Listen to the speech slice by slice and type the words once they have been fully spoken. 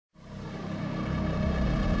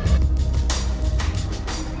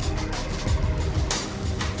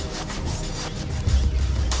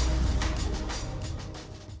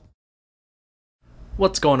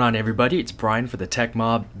What's going on, everybody? It's Brian for the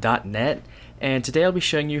TechMob.net, and today I'll be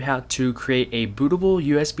showing you how to create a bootable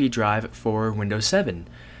USB drive for Windows 7.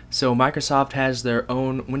 So Microsoft has their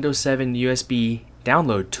own Windows 7 USB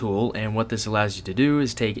download tool, and what this allows you to do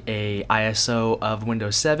is take a ISO of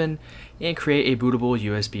Windows 7 and create a bootable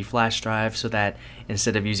USB flash drive so that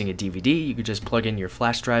instead of using a DVD, you could just plug in your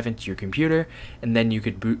flash drive into your computer and then you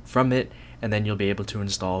could boot from it, and then you'll be able to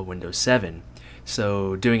install Windows 7.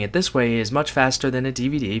 So doing it this way is much faster than a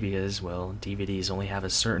DVD because, well, DVDs only have a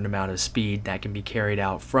certain amount of speed that can be carried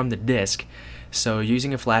out from the disk. So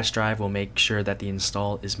using a flash drive will make sure that the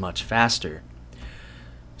install is much faster.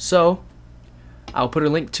 So I'll put a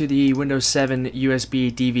link to the Windows 7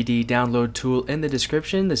 USB DVD download tool in the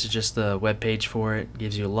description. This is just the web page for it. It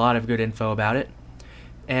gives you a lot of good info about it.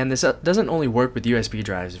 And this doesn't only work with USB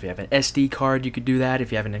drives. If you have an SD card, you could do that.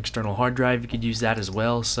 If you have an external hard drive, you could use that as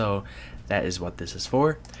well. So that is what this is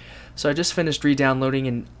for. So I just finished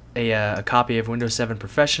re-downloading a copy of Windows 7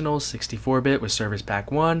 Professional 64-bit with Service Pack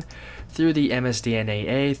 1 through the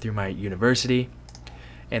MSDNAA through my university.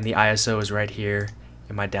 And the ISO is right here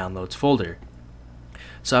in my downloads folder.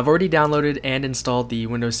 So I've already downloaded and installed the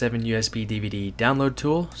Windows 7 USB DVD download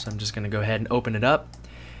tool. So I'm just going to go ahead and open it up.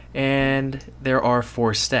 And there are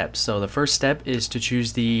 4 steps. So the first step is to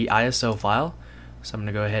choose the ISO file. So I'm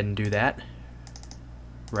going to go ahead and do that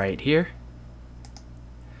right here.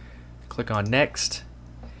 Click on next.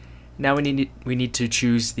 Now we need to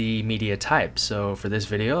choose the media type. So for this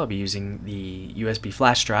video I'll be using the USB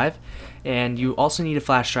flash drive, and you also need a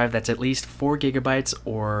flash drive that's at least 4 gigabytes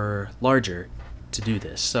or larger to do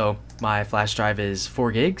this. So my flash drive is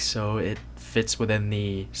 4 gigs, so it fits within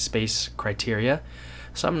the space criteria.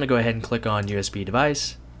 So I'm going to go ahead and click on USB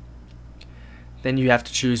device. Then you have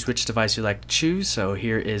to choose which device you like to choose. So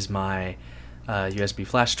here is my USB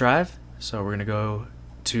flash drive. So we're going to go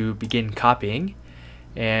to begin copying,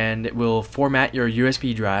 and it will format your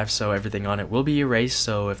USB drive so everything on it will be erased.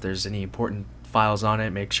 So if there's any important files on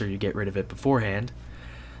it, make sure you get rid of it beforehand.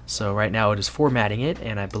 So right now it is formatting it,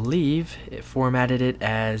 and I believe it formatted it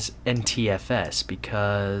as NTFS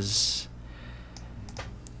because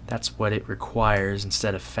that's what it requires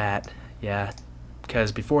instead of FAT. Yeah,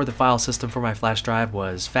 because before the file system for my flash drive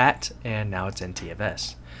was FAT, and now it's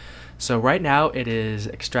NTFS. So right now it is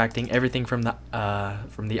extracting everything from the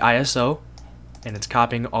ISO, and it's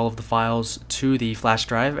copying all of the files to the flash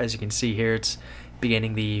drive. As you can see here, it's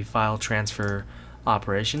beginning the file transfer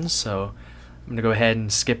operations. So I'm going to go ahead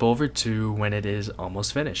and skip over to when it is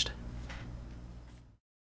almost finished.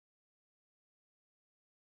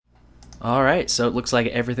 Alright, so it looks like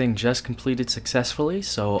everything just completed successfully,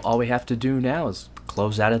 so all we have to do now is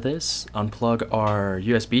close out of this, unplug our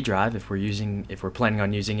USB drive if we're planning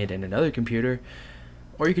on using it in another computer,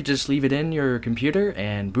 or you could just leave it in your computer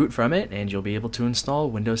and boot from it, and you'll be able to install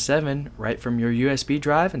Windows 7 right from your USB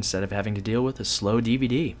drive instead of having to deal with a slow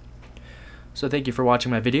DVD. So thank you for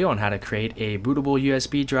watching my video on how to create a bootable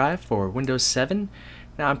USB drive for Windows 7.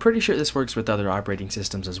 Now I'm pretty sure this works with other operating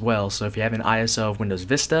systems as well, so if you have an ISO of Windows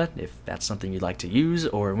Vista, if that's something you'd like to use,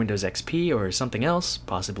 or Windows XP or something else,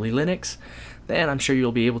 possibly Linux, then I'm sure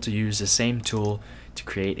you'll be able to use the same tool to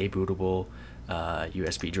create a bootable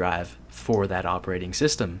USB drive for that operating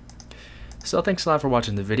system. So thanks a lot for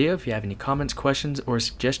watching the video. If you have any comments, questions, or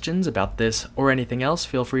suggestions about this or anything else,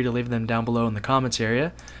 feel free to leave them down below in the comments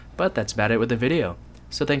area. But that's about it with the video.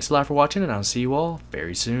 So thanks a lot for watching, and I'll see you all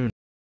very soon.